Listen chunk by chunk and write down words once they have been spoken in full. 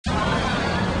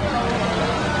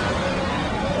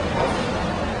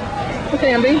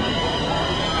Okay, Ambi.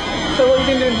 So what have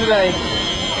you been doing today?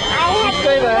 I have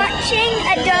been watching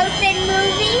a dolphin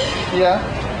movie. Yeah.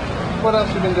 What else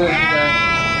have you been doing today?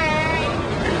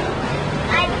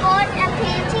 I bought a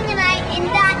painting, and in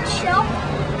that shop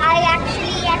I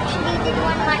actually did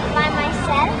one by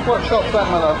myself. What shop's that,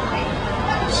 my love?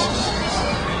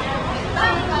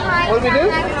 What did we do?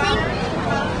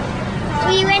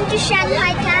 We went to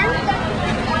Shanghai Town.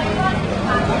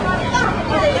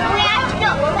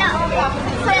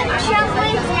 The shop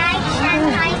was like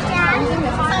Shanghai Town.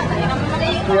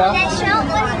 Yeah. The shop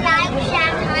was like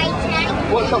Shanghai Town.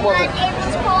 What shop was it? It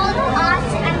was called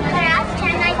Art and Craft,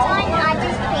 and I saw an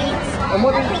artist paints a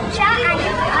picture, and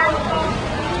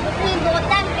we bought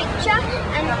that picture,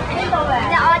 and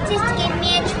the artist gave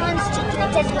me a chance to do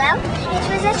it as well. It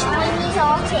was a Chinese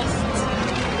artist.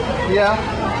 Yeah.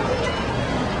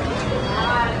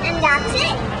 And that's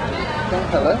it. Oh,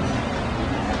 hello.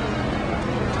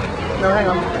 No, hang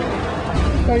on.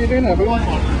 How are you doing, Abby?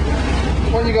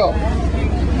 What you got?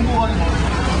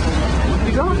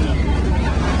 You got?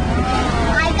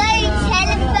 I got a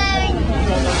telephone.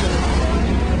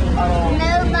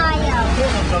 Mobile.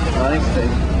 I see.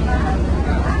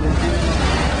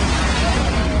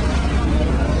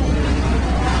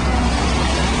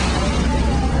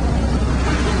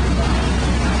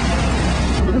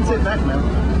 You can sit back now.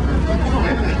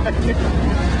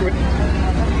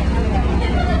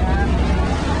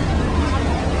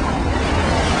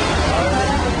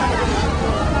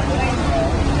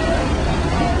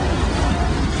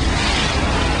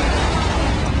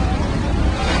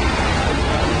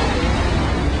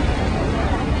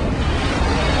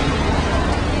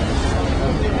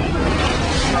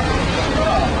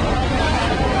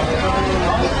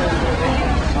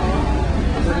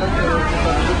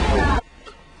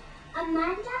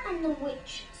 Amanda and the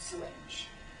Witch Switch.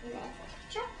 There's a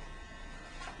picture.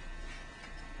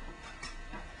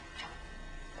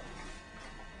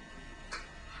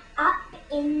 Up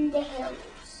in the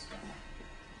hills.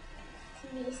 See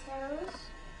these hills?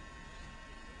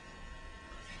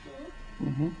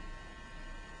 Mm-hmm.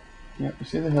 Yeah, you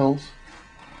see the hills.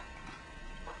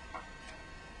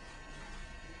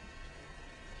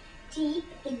 Deep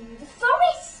in the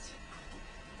forest.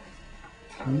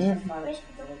 Yeah. The forest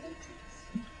with all the trees.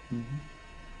 Mm-hmm.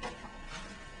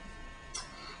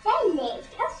 There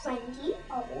lived a friendly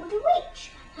old witch.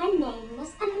 Her name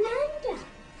was Amanda.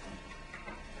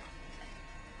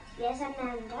 Here's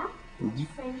Amanda. Mm-hmm.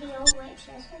 Friendly old witch,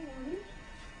 there's her name.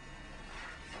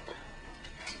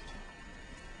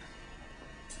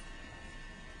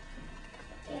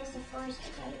 Here's the forest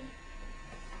again.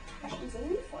 She's in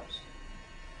the forest.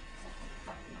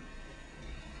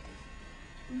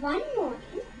 One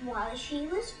morning, while she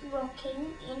was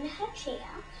rocking in her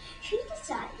chair, she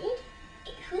decided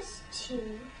it was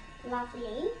too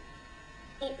lovely.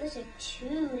 It was a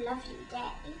too lovely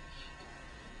day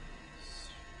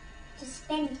to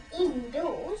spend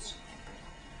indoors.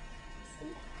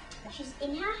 She's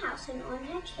in her house and on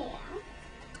her chair,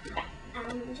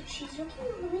 and she's looking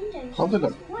out the window and she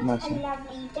says, "What a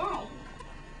lovely day."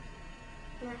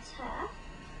 That's her.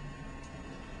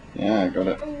 Yeah, I got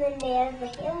it. And then there's the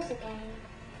hills again.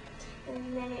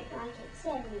 And then like it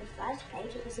said in the first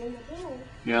page, it was in the hill.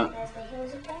 Yeah. There's the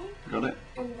hills again. Got it.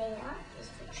 And there is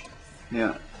the trees.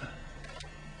 Yeah.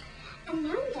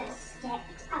 Amanda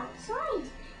stepped outside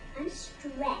and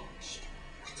stretched.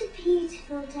 What a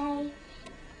beautiful day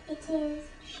it is,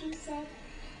 she said.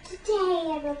 Today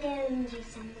I will go and do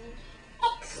something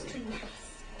extra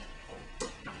nice.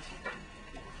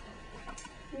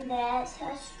 And there's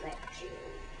her stretching.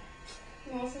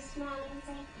 And there's a smiling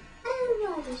saying, "Oh,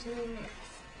 well, there's no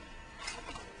nice."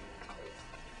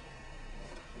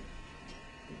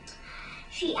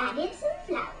 She added some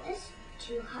flowers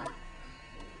to her.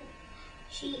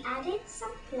 She added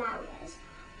some flowers,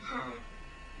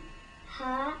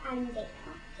 her and there,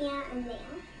 here and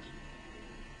there.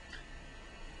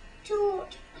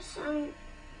 Taught some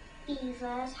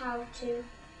beavers how to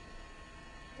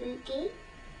boogie.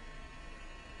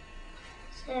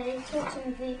 So they taught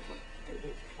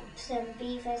some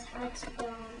beavers how to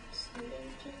dance and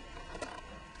boogie.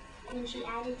 And she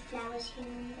added flowers here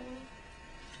and there.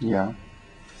 Yeah.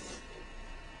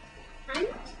 And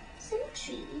some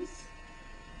trees.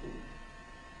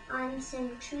 And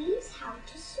some trees how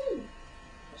to sing.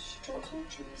 She taught some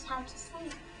trees how to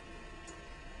sing.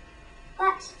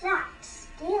 But that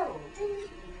still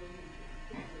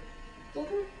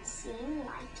didn't seem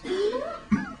like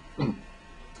enough.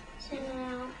 So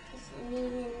now it's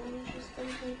evening and she's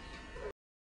thinking,